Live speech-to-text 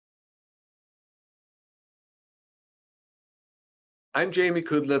I'm Jamie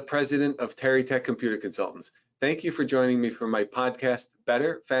Kudla, president of Terry Tech Computer Consultants. Thank you for joining me for my podcast,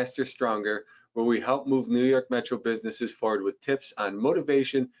 Better, Faster, Stronger, where we help move New York Metro businesses forward with tips on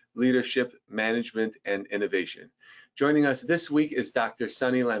motivation, leadership, management, and innovation. Joining us this week is Dr.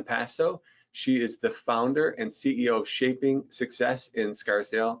 Sunny Lampasso. She is the founder and CEO of Shaping Success in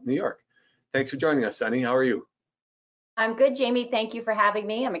Scarsdale, New York. Thanks for joining us, Sunny. How are you? I'm good, Jamie. Thank you for having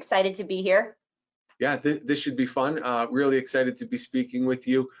me. I'm excited to be here. Yeah, this should be fun. Really excited to be speaking with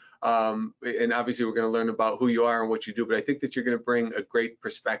you. And obviously, we're going to learn about who you are and what you do. But I think that you're going to bring a great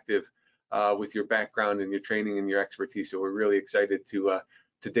perspective with your background and your training and your expertise. So we're really excited to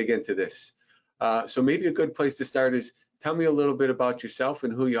dig into this. So maybe a good place to start is tell me a little bit about yourself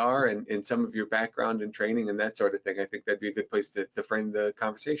and who you are and some of your background and training and that sort of thing. I think that'd be a good place to frame the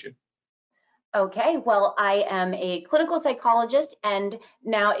conversation. Okay, well, I am a clinical psychologist and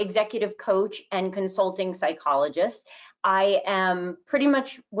now executive coach and consulting psychologist. I am pretty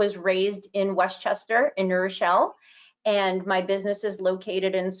much was raised in Westchester in New Rochelle, and my business is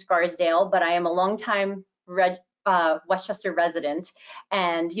located in Scarsdale, but I am a longtime Westchester resident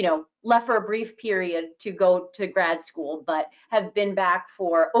and, left for a brief period to go to grad school, but have been back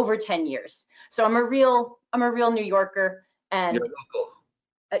for over 10 years. So I'm a real New Yorker. And You're local.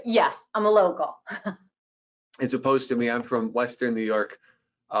 yes, I'm a local. As opposed to me, I'm from Western New York.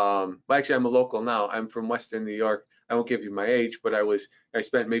 Well, actually, I'm a local now. I'm from Western New York. I won't give you my age, but I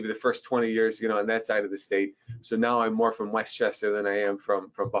spent maybe the first 20 years, on that side of the state. So now I'm more from Westchester than I am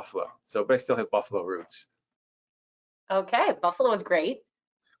from Buffalo. So, but I still have Buffalo roots. Okay, Buffalo is great.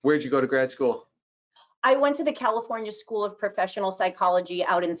 Where'd you go to grad school? I went to the California School of Professional Psychology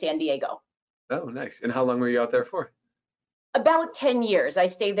out in San Diego. Oh, nice. And how long were you out there for? About 10 years. I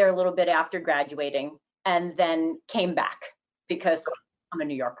stayed there a little bit after graduating and then came back because I'm a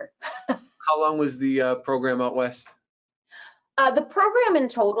New Yorker. How long was the program out west? The program in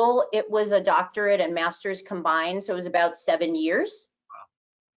total, it was a doctorate and master's combined, so it was about 7 years.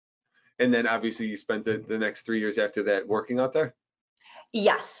 And then obviously you spent the next 3 years after that working out there?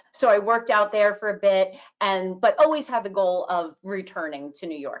 Yes. So I worked out there for a bit but always had the goal of returning to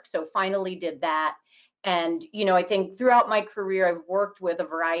New York. So finally did that. And, I think throughout my career, I've worked with a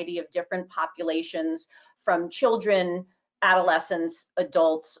variety of different populations from children, adolescents,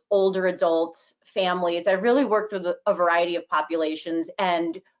 adults, older adults, families. I've really worked with a variety of populations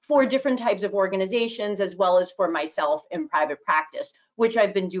and for different types of organizations, as well as for myself in private practice, which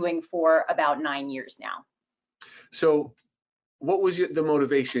I've been doing for about 9 years now. So what was the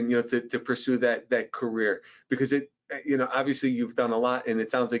motivation, to pursue that career? Because obviously you've done a lot, and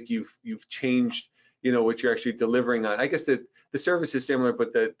it sounds like you've changed, what you're actually delivering on. I guess that the service is similar,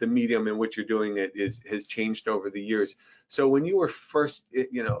 but the medium in which you're doing it has changed over the years. So when you were first,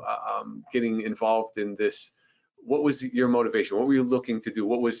 getting involved in this, what was your motivation? What were you looking to do?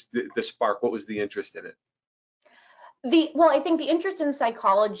 What was the spark? What was the interest in it? Well, I think the interest in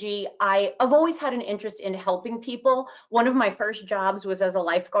psychology, I've always had an interest in helping people. One of my first jobs was as a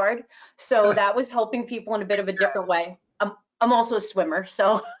lifeguard, so that was helping people in a bit of a different way. I'm also a swimmer,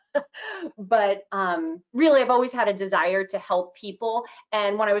 so but really I've always had a desire to help people.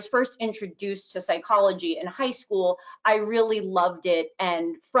 And when I was first introduced to psychology in high school, I really loved it,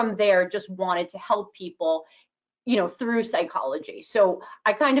 and from there just wanted to help people through psychology. So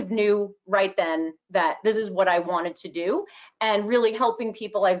I kind of knew right then that this is what I wanted to do, and really helping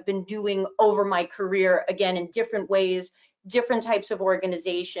people I've been doing over my career, again, in different ways, different types of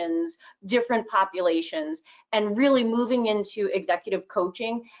organizations, different populations, and really moving into executive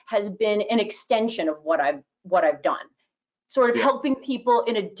coaching has been an extension of what I've done, sort of Yeah. helping people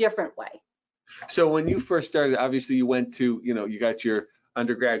in a different way. So when you first started, obviously you went to, you got your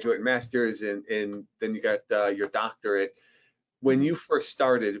undergraduate and master's, and then you got your doctorate. When you first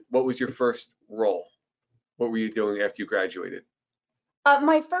started, what was your first role? What were you doing after you graduated?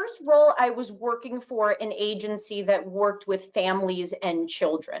 My first role, I was working for an agency that worked with families and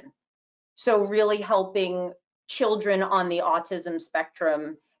children. So really helping children on the autism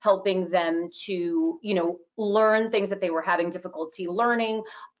spectrum, helping them to, learn things that they were having difficulty learning,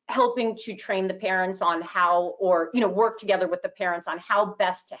 helping to train the parents on how, or, work together with the parents on how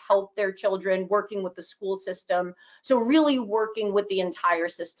best to help their children, working with the school system. So really working with the entire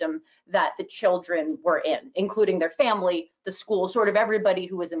system that the children were in, including their family, the school, sort of everybody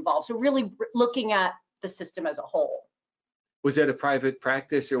who was involved. So really looking at the system as a whole. Was that a private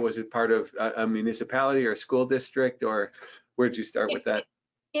practice, or was it part of a municipality or a school district, or where'd you start with that?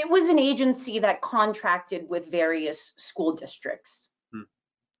 It was an agency that contracted with various school districts. Hmm.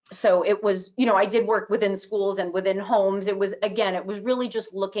 So it was, I did work within schools and within homes. It was, again, it was really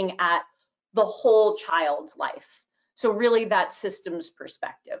just looking at the whole child's life. So really that systems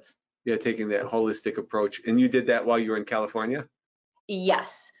perspective. Yeah, taking that holistic approach. And you did that while you were in California?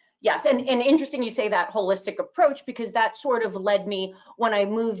 Yes, yes. And interesting you say that holistic approach, because that sort of led me when I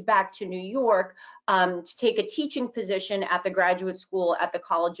moved back to New York to take a teaching position at the graduate school at the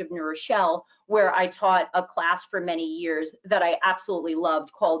College of New Rochelle, where I taught a class for many years that I absolutely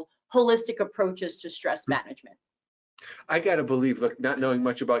loved called Holistic Approaches to Stress Management. I got to believe, look, not knowing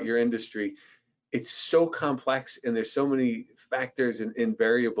much about your industry, it's so complex and there's so many factors and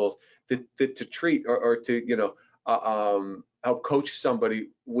variables that to treat or to, help coach somebody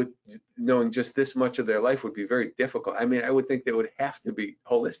with knowing just this much of their life would be very difficult. I mean, I would think they would have to be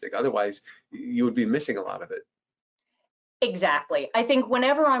holistic. Otherwise, you would be missing a lot of it. Exactly. I think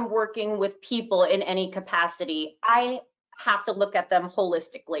whenever I'm working with people in any capacity, I have to look at them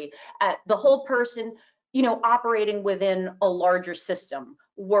holistically, at the whole person, operating within a larger system,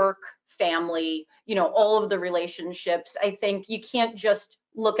 work, family, all of the relationships. I think you can't just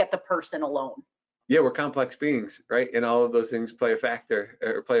look at the person alone. Yeah, we're complex beings, right? And all of those things play a factor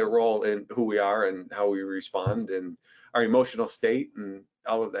or play a role in who we are and how we respond and our emotional state and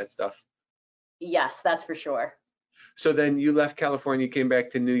all of that stuff. Yes, that's for sure. So then you left California, came back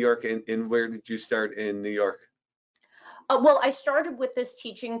to New York, and where did you start in New York? Well, I started with this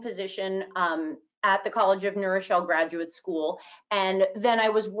teaching position at the College of New Rochelle Graduate School, and then I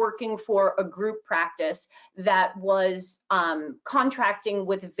was working for a group practice that was contracting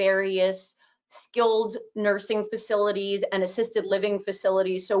with various skilled nursing facilities and assisted living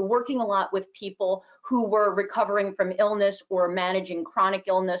facilities. So working a lot with people who were recovering from illness or managing chronic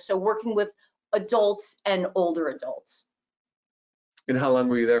illness. So working with adults and older adults. And how long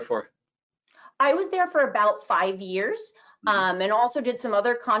were you there for? I was there for about 5 years, Mhm. and also did some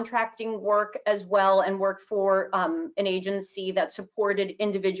other contracting work as well, and worked for an agency that supported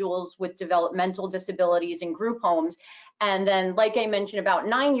individuals with developmental disabilities in group homes. And then, like I mentioned, about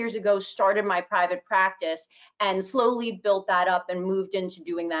 9 years ago, started my private practice and slowly built that up and moved into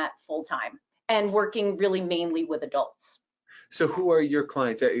doing that full time and working really mainly with adults. So who are your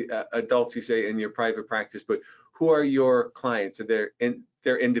clients? Adults, you say, in your private practice, but who are your clients? Are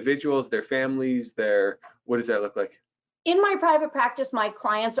they're individuals, they're families, what does that look like? In my private practice, my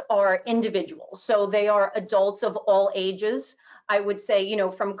clients are individuals. So they are adults of all ages. I would say,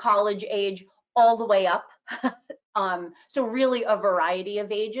 from college age all the way up. So really a variety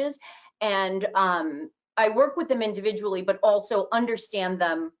of ages. And I work with them individually, but also understand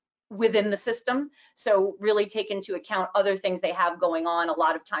them within the system. So really take into account other things they have going on. A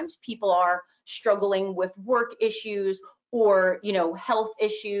lot of times people are struggling with work issues or, health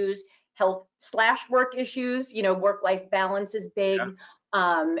issues, health/work issues. Work-life balance is Yeah. big,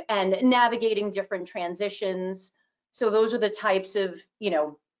 and navigating different transitions. So those are the types of,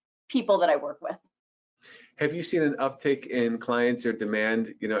 people that I work with. Have you seen an uptick in clients or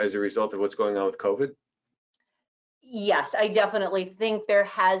demand, as a result of what's going on with COVID? Yes, I definitely think there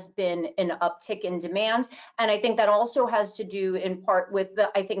has been an uptick in demand. And I think that also has to do in part with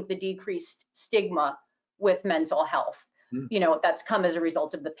the decreased stigma with mental health, Hmm. that's come as a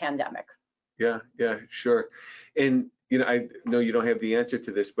result of the pandemic. Yeah, yeah, sure. And I know you don't have the answer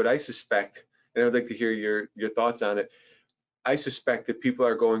to this, but I suspect, and I'd like to hear your thoughts on it. I suspect that people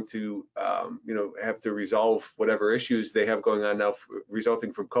are going to, have to resolve whatever issues they have going on now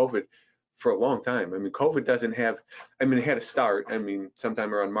resulting from COVID for a long time. I mean, COVID doesn't have, I mean, it had a start, I mean,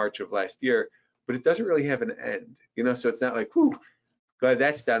 sometime around March of last year, but it doesn't really have an end, so it's not like, whew, glad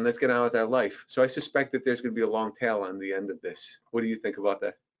that's done, let's get on with our life. So I suspect that there's going to be a long tail on the end of this. What do you think about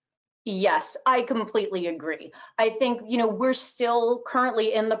that? Yes, I completely agree. I think, we're still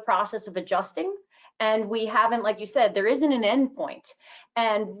currently in the process of adjusting, and we haven't, like you said, there isn't an end point.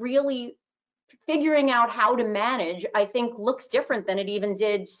 And really figuring out how to manage, I think, looks different than it even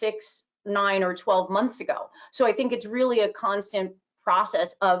did 6, 9, or 12 months ago. So I think it's really a constant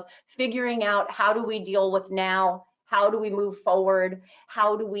process of figuring out how do we deal with now, how do we move forward,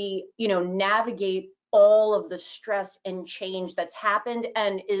 how do we, navigate all of the stress and change that's happened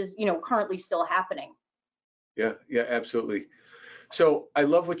and is, currently still happening. Yeah, yeah, absolutely. So I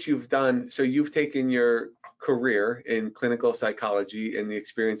love what you've done. So you've taken your career in clinical psychology and the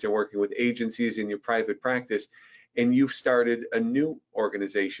experience in working with agencies in your private practice, and you've started a new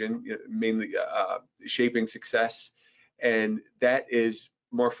organization, mainly Shaping Success, and that is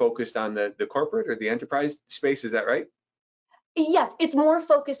more focused on the corporate or the enterprise space. Is that right? Yes, it's more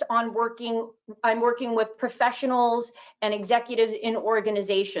focused on I'm working with professionals and executives in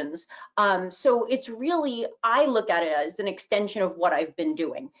organizations. So it's really, I look at it as an extension of what I've been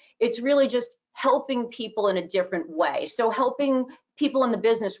doing. It's really just helping people in a different way. So helping people in the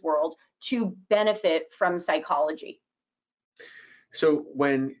business world to benefit from psychology. So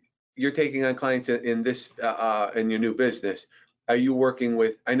when you're taking on clients in this in your new business, are you working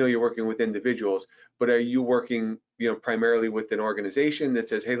with? I know you're working with individuals, but are you working, primarily with an organization that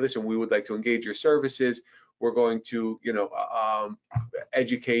says, "Hey, listen, we would like to engage your services. We're going to,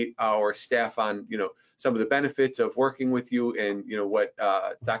 educate our staff on, some of the benefits of working with you, and what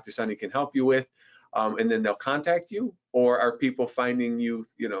Dr. Sunny can help you with," and then they'll contact you, or are people finding you,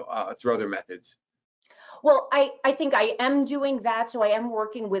 through other methods? Well, I think I am doing that. So I am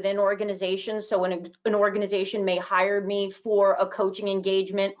working within organizations. So an organization may hire me for a coaching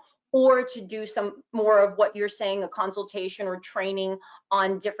engagement or to do some more of what you're saying, a consultation or training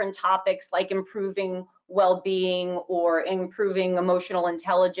on different topics like improving well-being or improving emotional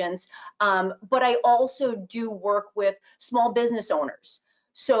intelligence. But I also do work with small business owners.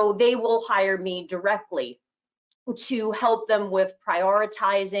 So they will hire me directly to help them with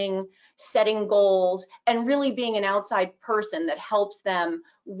prioritizing, setting goals, and really being an outside person that helps them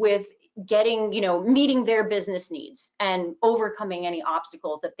with getting, meeting their business needs and overcoming any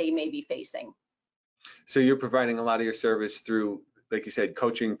obstacles that they may be facing. So you're providing a lot of your service through, like you said,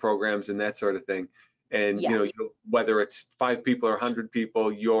 coaching programs and that sort of thing. And Yes. whether it's 5 people or 100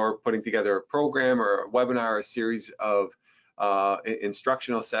 people, you're putting together a program or a webinar, a series of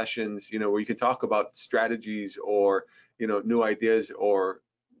instructional sessions, where you can talk about strategies or new ideas, or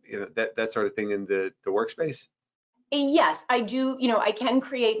that sort of thing in the workspace. Yes, I do. I can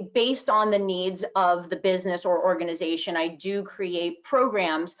create based on the needs of the business or organization. I do create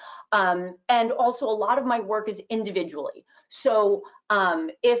programs. And also, a lot of my work is individually. So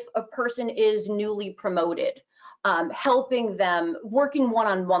if a person is newly promoted, helping them, working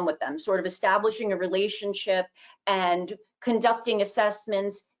one-on-one with them, sort of establishing a relationship and conducting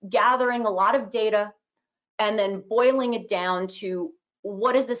assessments, gathering a lot of data, and then boiling it down to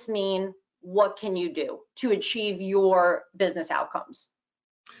what does this mean? What can you do to achieve your business outcomes?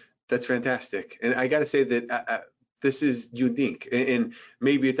 That's fantastic. And I got to say that this is unique, and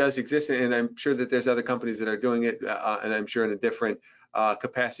maybe it does exist, and I'm sure that there's other companies that are doing it, and I'm sure in a different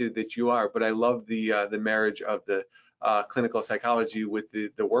capacity that you are. But I love the marriage of the clinical psychology with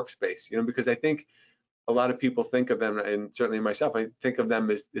the workspace, because I think a lot of people think of them, and certainly myself, I think of them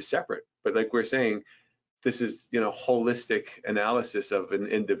as separate. But like we're saying, this is holistic analysis of an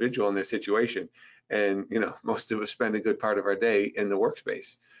individual and their situation, and most of us spend a good part of our day in the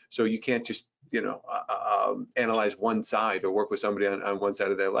workspace, so you can't just analyze one side or work with somebody on one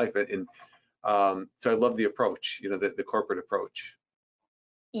side of their life. And so I love the approach, the corporate approach.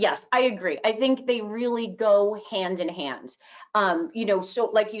 Yes, I agree. I think they really go hand in hand.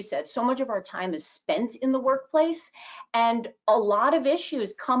 So like you said, so much of our time is spent in the workplace, and a lot of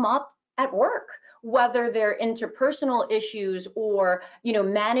issues come up at work, whether they're interpersonal issues or,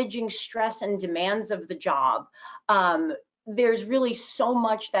 managing stress and demands of the job. There's really so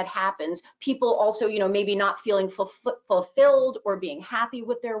much that happens. People also, maybe not feeling fulfilled or being happy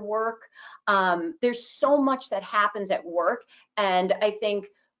with their work. There's so much that happens at work. And I think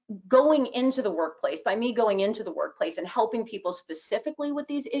going into the workplace, by me going into the workplace and helping people specifically with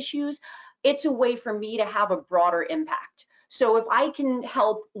these issues, it's a way for me to have a broader impact. So if I can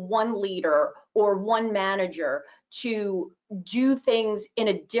help one leader or one manager to do things in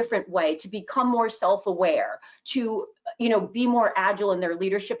a different way, to become more self-aware, to be more agile in their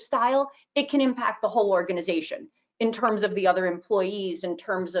leadership style, it can impact the whole organization in terms of the other employees, in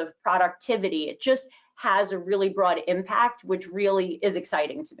terms of productivity. It just has a really broad impact, which really is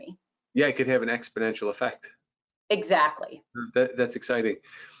exciting to me. Yeah, it could have an exponential effect. Exactly. That's exciting.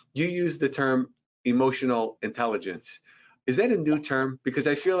 You use the term emotional intelligence. Is that a new term? Because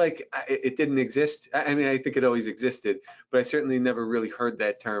I feel like it didn't exist. I mean, I think it always existed, but I certainly never really heard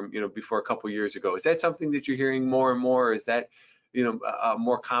that term, before a couple of years ago. Is that something that you're hearing more and more? Is that,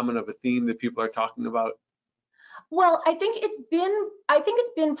 more common of a theme that people are talking about? Well, I think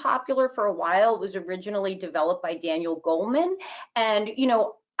it's been popular for a while. It was originally developed by Daniel Goleman, and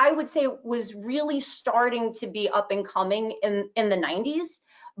I would say it was really starting to be up and coming in the 90s.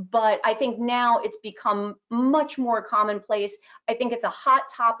 But I think now it's become much more commonplace. I think it's a hot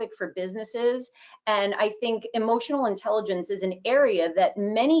topic for businesses, and I think emotional intelligence is an area that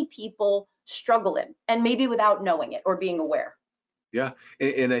many people struggle in, and maybe without knowing it or being aware. Yeah,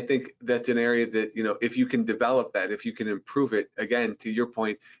 and I think that's an area that, if you can develop that, if you can improve it, again, to your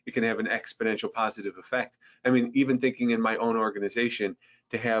point, it can have an exponential positive effect. I mean, even thinking in my own organization,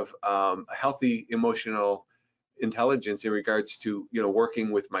 to have a healthy emotional intelligence in regards to,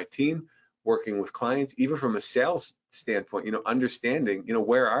 working with my team, working with clients, even from a sales standpoint, understanding,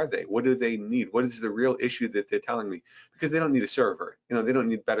 where are they? What do they need? What is the real issue that they're telling me? Because they don't need a server, they don't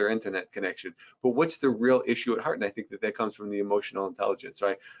need better internet connection, but what's the real issue at heart? And I think that comes from the emotional intelligence.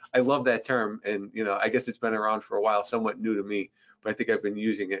 So I love that term. And, I guess it's been around for a while, somewhat new to me, but I think I've been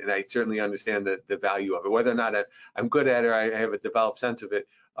using it, and I certainly understand the value of it. Whether or not I'm good at it or I have a developed sense of it,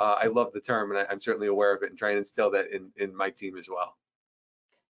 I love the term, and I'm certainly aware of it and try and instill that in my team as well.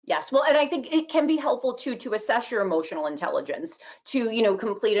 Yes, well, and I think it can be helpful too to assess your emotional intelligence, to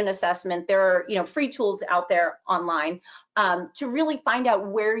complete an assessment. There are free tools out there online to really find out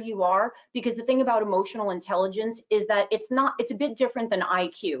where you are, because the thing about emotional intelligence is that it's a bit different than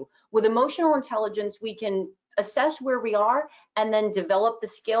IQ. With emotional intelligence, we can assess where we are and then develop the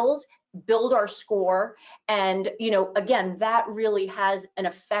skills, build our score, and again, that really has an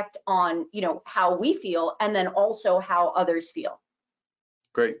effect on how we feel and then also how others feel.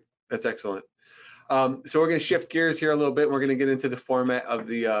 Great, that's excellent. So we're going to shift gears here a little bit. We're going to get into the format of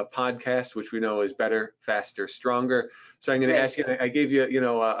the podcast, which we know is better, faster, stronger. So I'm going to ask you, I gave you,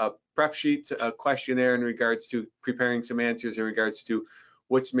 a prep sheet, a questionnaire in regards to preparing some answers in regards to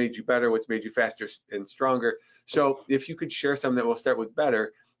what's made you better, what's made you faster and stronger. So if you could share something, that we'll start with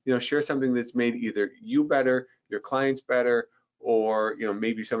better, share something that's made either you better, your clients better, or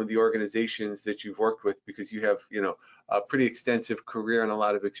maybe some of the organizations that you've worked with, because you have a pretty extensive career and a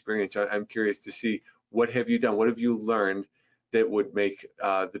lot of experience. So I'm curious to see, what have you done, what have you learned that would make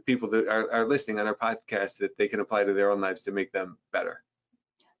the people that are listening on our podcast, that they can apply to their own lives to make them better?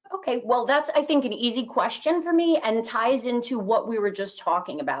 Okay, well, that's, I think, an easy question for me and ties into what we were just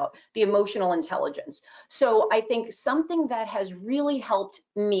talking about, the emotional intelligence. So I think something that has really helped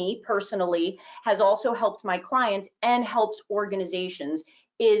me personally, has also helped my clients and helps organizations,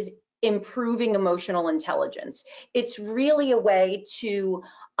 is improving emotional intelligence. It's really a way to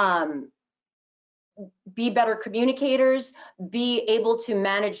be better communicators, be able to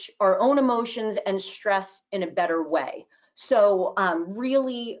manage our own emotions and stress in a better way. So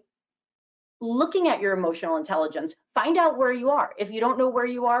really looking at your emotional intelligence, find out where you are. If you don't know where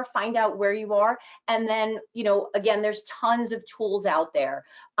you are, find out where you are. And then, again, there's tons of tools out there,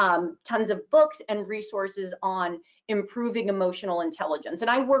 tons of books and resources on improving emotional intelligence.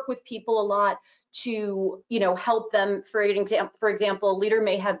 And I work with people a lot to, help them. For example, a leader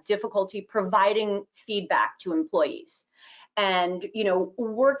may have difficulty providing feedback to employees. And,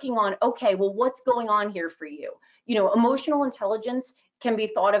 working on, okay, well, what's going on here for you? Emotional intelligence can be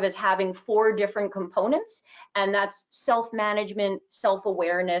thought of as having 4 different components, and that's self-management,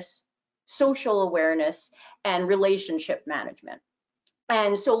 self-awareness, social awareness, and relationship management.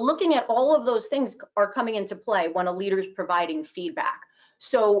 And so looking at all of those things are coming into play when a leader's providing feedback.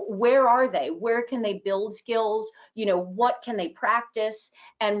 So where are they? Where can they build skills? What can they practice?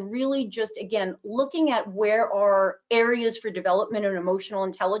 And really just, again, looking at where are areas for development and emotional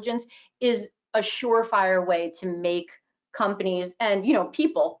intelligence is a surefire way to make companies and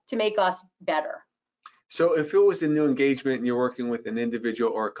people, to make us better. So if it was a new engagement and you're working with an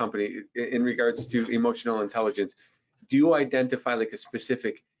individual or a company in regards to emotional intelligence, do you identify like a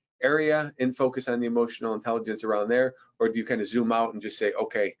specific area and focus on the emotional intelligence around there? Or do you kind of zoom out and just say,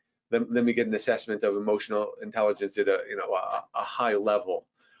 okay, let me get an assessment of emotional intelligence at a high level?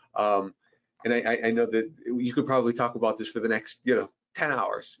 And I know that you could probably talk about this for the next 10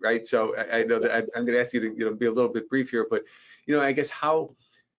 hours, right? So I know that I'm going to ask you to be a little bit brief here, but I guess how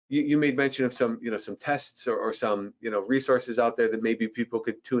you made mention of some some tests or some resources out there that maybe people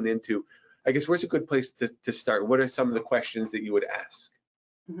could tune into. I guess where's a good place to start? What are some of the questions that you would ask?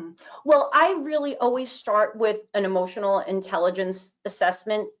 Well, I really always start with an emotional intelligence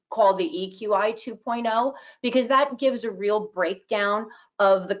assessment called the EQI 2.0, because that gives a real breakdown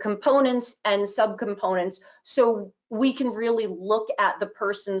of the components and subcomponents, so we can really look at the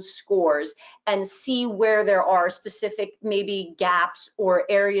person's scores and see where there are specific maybe gaps or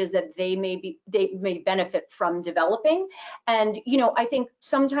areas that they may benefit from developing. And I think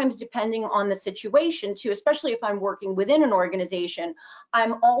sometimes, depending on the situation too, especially if I'm working within an organization,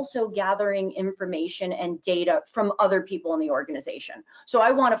 I'm also gathering information and data from other people in the organization. So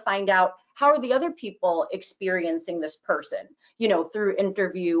I want to find out, how are the other people experiencing this person, through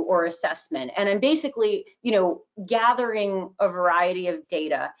interview or assessment. And I'm basically, gathering a variety of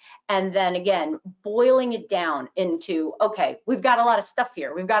data, and then again, boiling it down into, okay, we've got a lot of stuff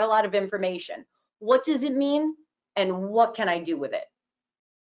here. We've got a lot of information. What does it mean? And what can I do with it?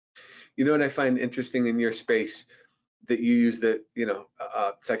 What I find interesting in your space, that you use the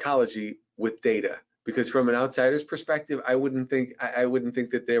psychology with data, because from an outsider's perspective, I wouldn't think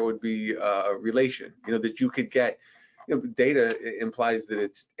that there would be a relation, that you could get data implies that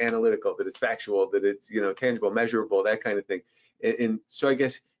it's analytical, that it's factual, that it's, tangible, measurable, that kind of thing. And so I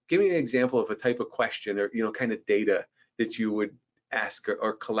guess, give me an example of a type of question or, kind of data that you would ask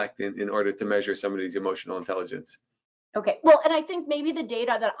or collect in order to measure somebody's emotional intelligence. Okay, well, and I think maybe the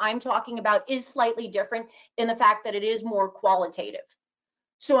data that I'm talking about is slightly different in the fact that it is more qualitative.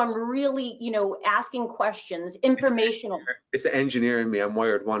 So I'm really, asking questions, informational. It's the engineer in me. I'm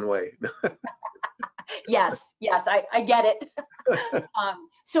wired one way. Yes, I get it.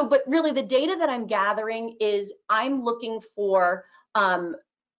 So, but really the data that I'm gathering is I'm looking for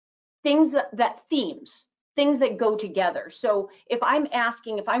things things that go together. So if I'm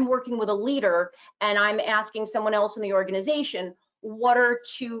working with a leader and I'm asking someone else in the organization, what are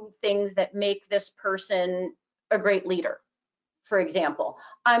two things that make this person a great leader? For example,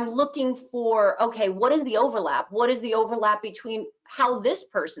 I'm looking for, okay, what is the overlap? What is the overlap between how this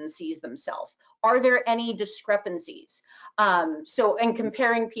person sees themselves? Are there any discrepancies? And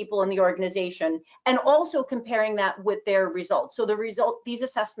comparing people in the organization and also comparing that with their results. So these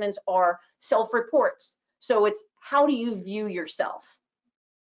assessments are self-reports. So it's how do you view yourself?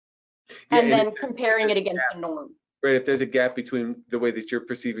 And then comparing it against the norm. Right, if there's a gap between the way that you're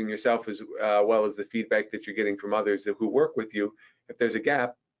perceiving yourself as well as the feedback that you're getting from others who work with you, if there's a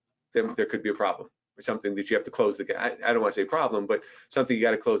gap, then there could be a problem or something that you have to close the gap. I don't want to say problem, but something you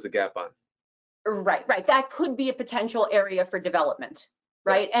got to close the gap on. Right. That could be a potential area for development,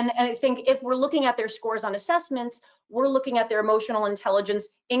 right? And I think if we're looking at their scores on assessments, we're looking at their emotional intelligence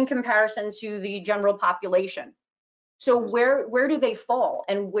in comparison to the general population. So where do they fall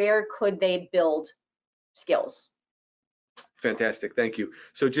and where could they build skills? Fantastic, thank you.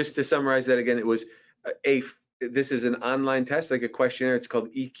 So just to summarize that again, it was this is an online test, like a questionnaire. It's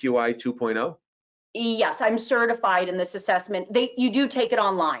called EQI 2.0. Yes, I'm certified in this assessment. You do take it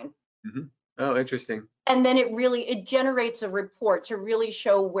online. Mm-hmm. Oh, interesting. And then it generates a report to really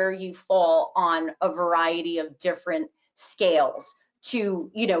show where you fall on a variety of different scales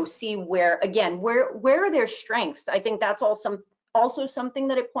to, see where are their strengths. I think that's also something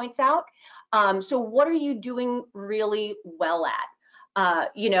that it points out. So what are you doing really well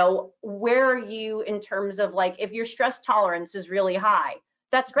at? Where are you in terms of, like, if your stress tolerance is really high,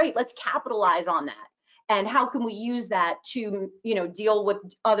 that's great. Let's capitalize on that. And how can we use that to, deal with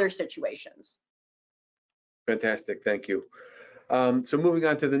other situations? Fantastic, thank you. So moving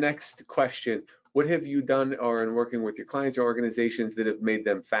on to the next question, what have you done or in working with your clients or organizations that have made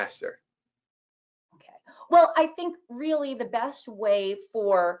them faster? Okay. Well, I think really the best way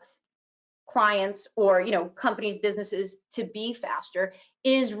for clients or, companies, businesses to be faster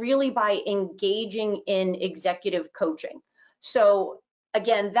is really by engaging in executive coaching. So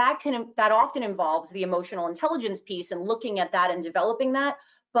again, that often involves the emotional intelligence piece and looking at that and developing that,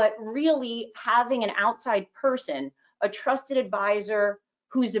 but really having an outside person, a trusted advisor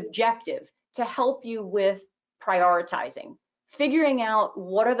who's objective to help you with prioritizing, figuring out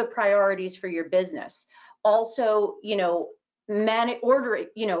what are the priorities for your business. Also,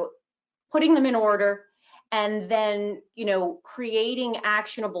 putting them in order, and then, creating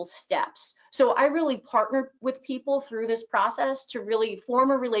actionable steps. So I really partner with people through this process to really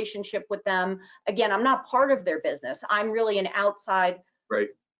form a relationship with them. Again, I'm not part of their business. I'm really an outside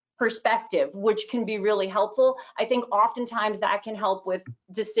perspective, which can be really helpful. I think oftentimes that can help with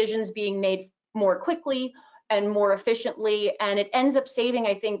decisions being made more quickly and more efficiently, and it ends up saving,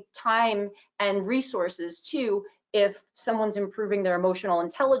 I think, time and resources too, if someone's improving their emotional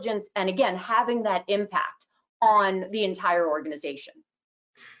intelligence and, again, having that impact on the entire organization.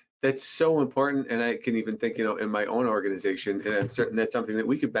 That's so important, and I can even think, in my own organization, and I'm certain that's something that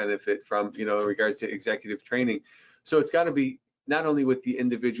we could benefit from, in regards to executive training. So it's got to be not only with the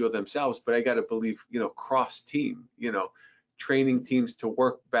individual themselves, but I got to believe, cross team, training teams to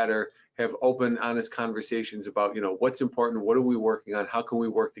work better, have open, honest conversations about, what's important, what are we working on, how can we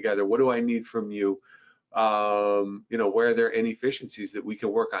work together, what do I need from you, where are there inefficiencies that we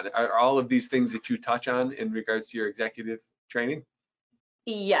can work on? Are all of these things that you touch on in regards to your executive training?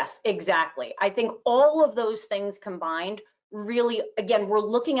 Yes, exactly. I think all of those things combined really, again, we're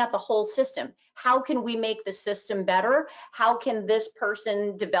looking at the whole system. How can we make the system better? How can this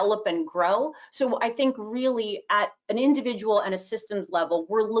person develop and grow? So I think really at an individual and a systems level,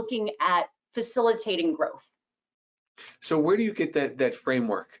 we're looking at facilitating growth. So where do you get that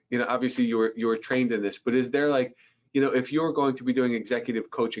framework? Obviously you were trained in this, but is there, like, if you're going to be doing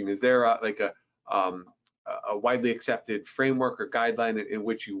executive coaching, is there a widely accepted framework or guideline in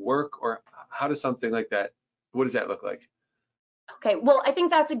which you work, or how does something like that, what does that look like? Okay, well, I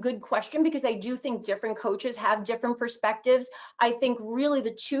think that's a good question because I do think different coaches have different perspectives. I think really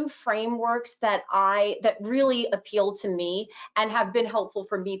the two frameworks that really appeal to me and have been helpful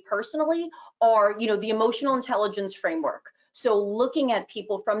for me personally are, the emotional intelligence framework. So looking at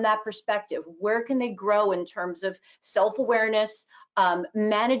people from that perspective, where can they grow in terms of self-awareness,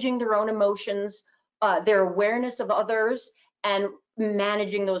 managing their own emotions, their awareness of others, and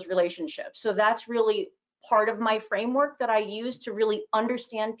managing those relationships. So that's really part of my framework that I use to really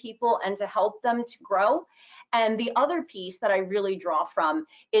understand people and to help them to grow. And the other piece that I really draw from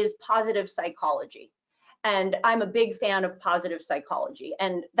is positive psychology. And I'm a big fan of positive psychology.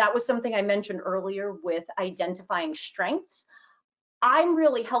 And that was something I mentioned earlier with identifying strengths. I'm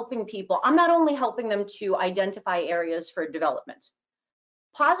really helping people. I'm not only helping them to identify areas for development.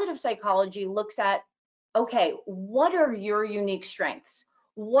 Positive psychology looks at, okay, what are your unique strengths?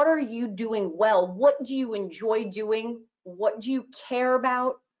 What are you doing well? What do you enjoy doing? What do you care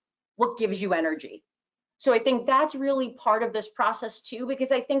about? What gives you energy? So I think that's really part of this process too,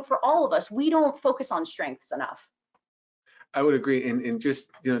 because I think for all of us, we don't focus on strengths enough. I would agree. And just,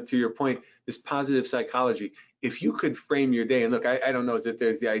 to your point, this positive psychology, if you could frame your day, and look, I don't know that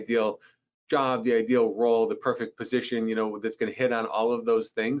there's the ideal job, the ideal role, the perfect position, that's going to hit on all of those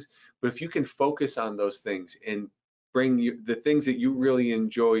things. But if you can focus on those things and bring the things that you really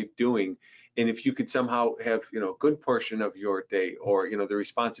enjoy doing, and if you could somehow have, a good portion of your day or, the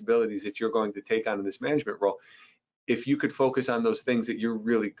responsibilities that you're going to take on in this management role, if you could focus on those things that you're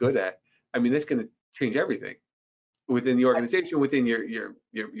really good at, I mean, that's going to change everything within the organization, within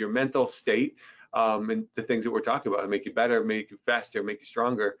your mental state, and the things that we're talking about, make you better, make you faster, make you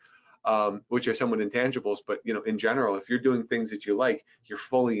stronger, which are somewhat intangibles. But in general, if you're doing things that you like, you're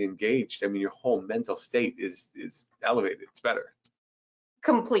fully engaged. I mean, your whole mental state is elevated. It's better.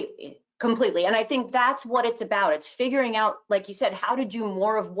 Completely. And I think that's what it's about. It's figuring out, like you said, how to do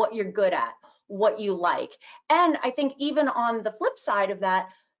more of what you're good at, what you like. And I think even on the flip side of that,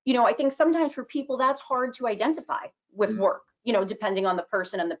 I think sometimes for people that's hard to identify with Mm. work, depending on the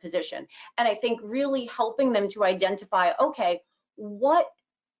person and the position. And I think really helping them to identify, okay, what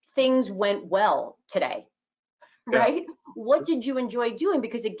things went well today, Yeah. right? What did you enjoy doing?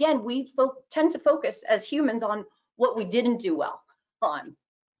 Because again, we tend to focus as humans on what we didn't do well on.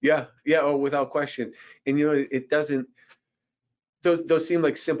 Yeah. Yeah. Oh, without question. And it doesn't. Those seem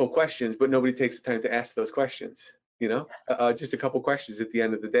like simple questions, but nobody takes the time to ask those questions. Just a couple questions at the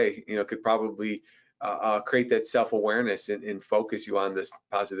end of the day, could probably create that self-awareness and focus you on this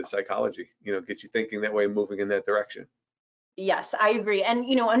positive psychology. Get you thinking that way, moving in that direction. Yes, I agree. And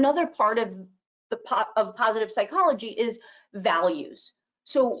another part of of positive psychology is values.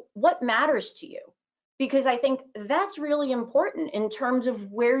 So what matters to you? Because I think that's really important in terms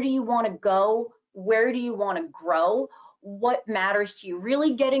of where do you want to go? Where do you want to grow? What matters to you?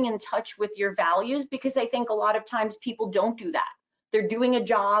 Really getting in touch with your values, because I think a lot of times people don't do that. They're doing a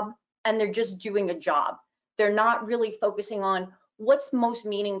job and they're just doing a job. They're not really focusing on what's most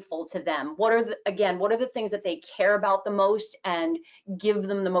meaningful to them. What are the things that they care about the most and give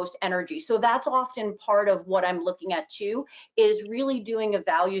them the most energy? So that's often part of what I'm looking at too, is really doing a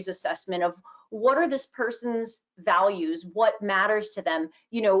values assessment of what are this person's values, what matters to them,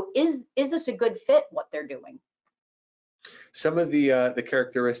 is this a good fit what they're doing? Some of the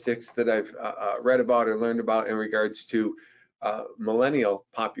characteristics that I've read about or learned about in regards to millennial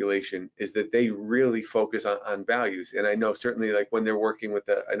population is that they really focus on values. And I know certainly like when they're working with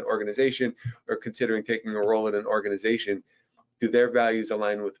an organization or considering taking a role in an organization, do their values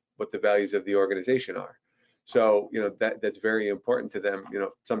align with what the values of the organization are? So, that's very important to them,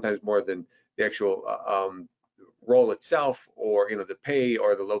 sometimes more than the actual role itself or, the pay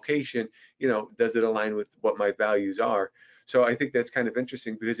or the location, does it align with what my values are? So I think that's kind of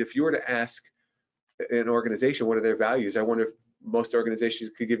interesting because if you were to ask an organization what are their values, I wonder if most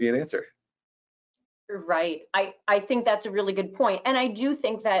organizations could give you an answer. Right. I think that's a really good point. And I do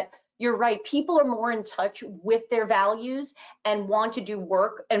think that you're right. People are more in touch with their values and want to do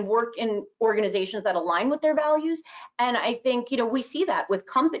work and work in organizations that align with their values. And I think, we see that with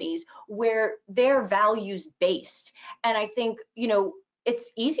companies where they're values based. And I think,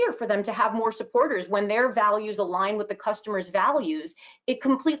 it's easier for them to have more supporters when their values align with the customer's values. It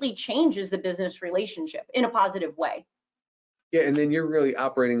completely changes the business relationship in a positive way. Yeah, and then you're really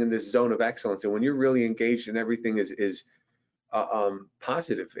operating in this zone of excellence, and when you're really engaged and everything is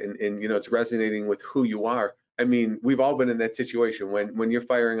positive and it's resonating with who you are. I mean, we've all been in that situation when you're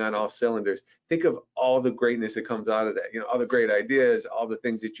firing on all cylinders. Think of all the greatness that comes out of that. All the great ideas, all the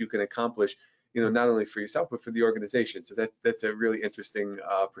things that you can accomplish. Not only for yourself but for the organization. So that's a really interesting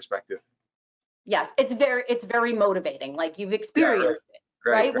perspective. Yes, it's very motivating. Like you've Yeah, right, experienced it,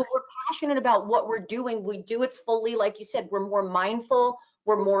 right, right? right. When we're passionate about what we're doing, we do it fully. Like you said, we're more mindful,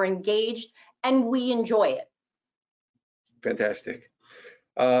 we're more engaged, and we enjoy it. Fantastic.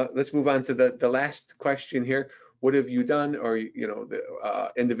 Let's move on to the last question here. What have you done, or the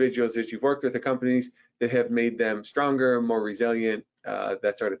individuals that you've worked with, the companies that have made them stronger, more resilient,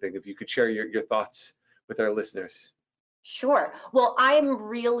 that sort of thing? If you could share your thoughts with our listeners. Sure. Well, I'm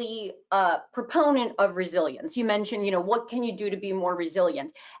really a proponent of resilience. You mentioned, what can you do to be more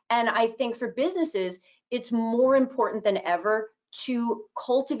resilient? And I think for businesses, it's more important than ever to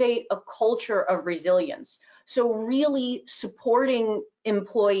cultivate a culture of resilience. So really supporting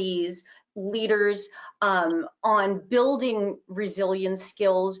employees, leaders, on building resilience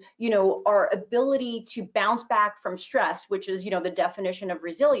skills, our ability to bounce back from stress, which is, the definition of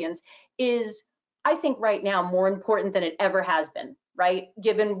resilience, is I think right now more important than it ever has been, right?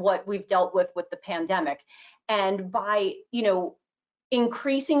 Given what we've dealt with the pandemic. And by,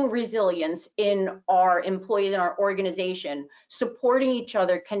 increasing resilience in our employees and our organization, supporting each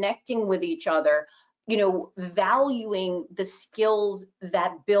other, connecting with each other, valuing the skills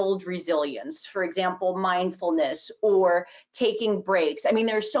that build resilience. For example, mindfulness or taking breaks. I mean,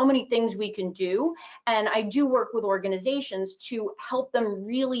 there's so many things we can do. And I do work with organizations to help them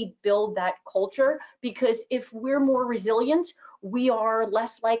really build that culture, because if we're more resilient, we are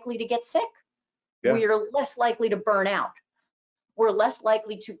less likely to get sick. Yeah. We are less likely to burn out. We're less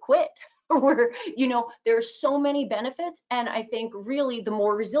likely to quit. There's so many benefits. And I think really the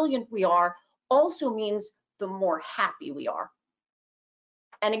more resilient we are also means the more happy we are.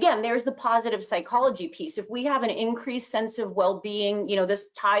 And again, there's the positive psychology piece. If we have an increased sense of well-being, this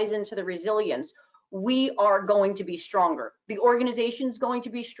ties into the resilience. We are going to be stronger. The organization's going to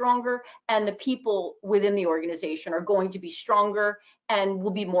be stronger, and the people within the organization are going to be stronger and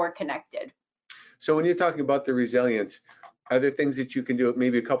will be more connected. So when you're talking about the resilience, are there things that you can do,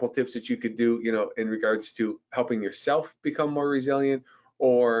 maybe a couple tips that you could do, in regards to helping yourself become more resilient,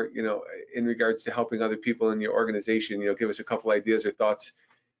 or, in regards to helping other people in your organization, give us a couple ideas or thoughts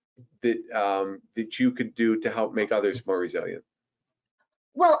that you could do to help make others more resilient?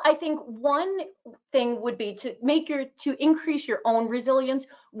 Well, I think one thing would be to increase your own resilience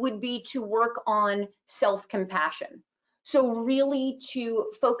would be to work on self-compassion. So really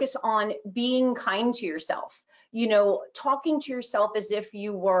to focus on being kind to yourself, talking to yourself as if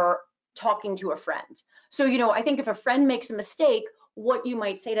you were talking to a friend. So, I think if a friend makes a mistake, what you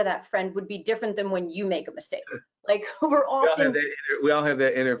might say to that friend would be different than when you make a mistake. Like we're often We all have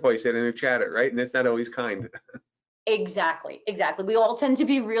that inner voice, that inner chatter, right? And it's not always kind. Exactly, exactly. We all tend to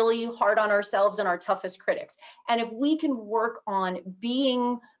be really hard on ourselves and our toughest critics. And if we can work on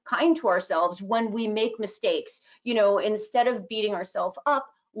being kind to ourselves when we make mistakes, instead of beating ourselves up,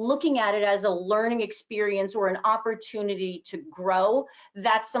 looking at it as a learning experience or an opportunity to grow,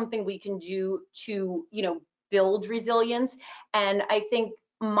 that's something we can do to, build resilience. And I think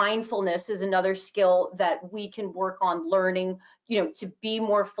mindfulness is another skill that we can work on learning, to be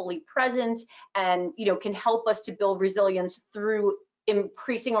more fully present, and can help us to build resilience through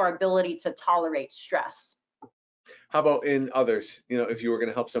increasing our ability to tolerate stress. How about in others, if you were going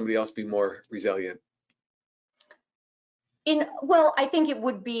to help somebody else be more resilient? Well, I think it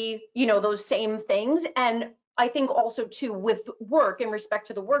would be, those same things. And I think also too with work, in respect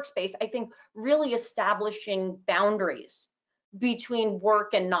to the workspace, I think really establishing boundaries between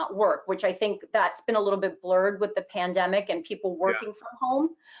work and not work, which I think that's been a little bit blurred with the pandemic and people Yeah. working from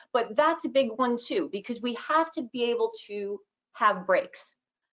home. But that's a big one too, because we have to be able to have breaks.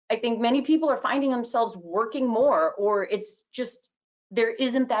 I think many people are finding themselves working more, or it's just there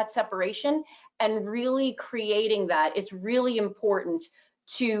isn't that separation. And really creating that, it's really important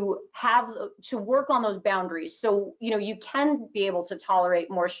to work on those boundaries, so you can be able to tolerate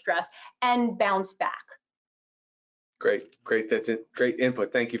more stress and bounce back. Great. That's it. Great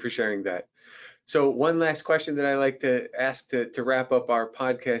input. Thank you for sharing that. So one last question that I like to ask to wrap up our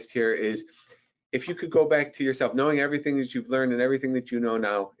podcast here is, if you could go back to yourself, knowing everything that you've learned and everything that you know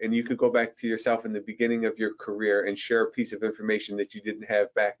now, and you could go back to yourself in the beginning of your career and share a piece of information that you didn't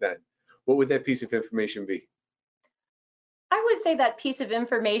have back then, what would that piece of information be? I would say that piece of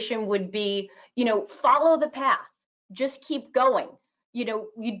information would be, follow the path, just keep going. You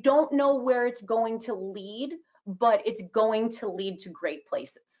don't know where it's going to lead, but it's going to lead to great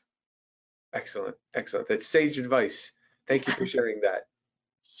places. Excellent. Excellent. That's sage advice. Thank you for sharing that.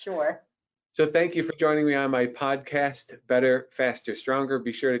 Sure. So thank you for joining me on my podcast, Better, Faster, Stronger.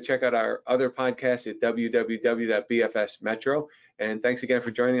 Be sure to check out our other podcasts at www.bfsmetro. And thanks again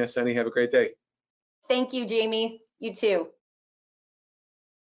for joining us, Sunny. Have a great day. Thank you, Jamie. You too.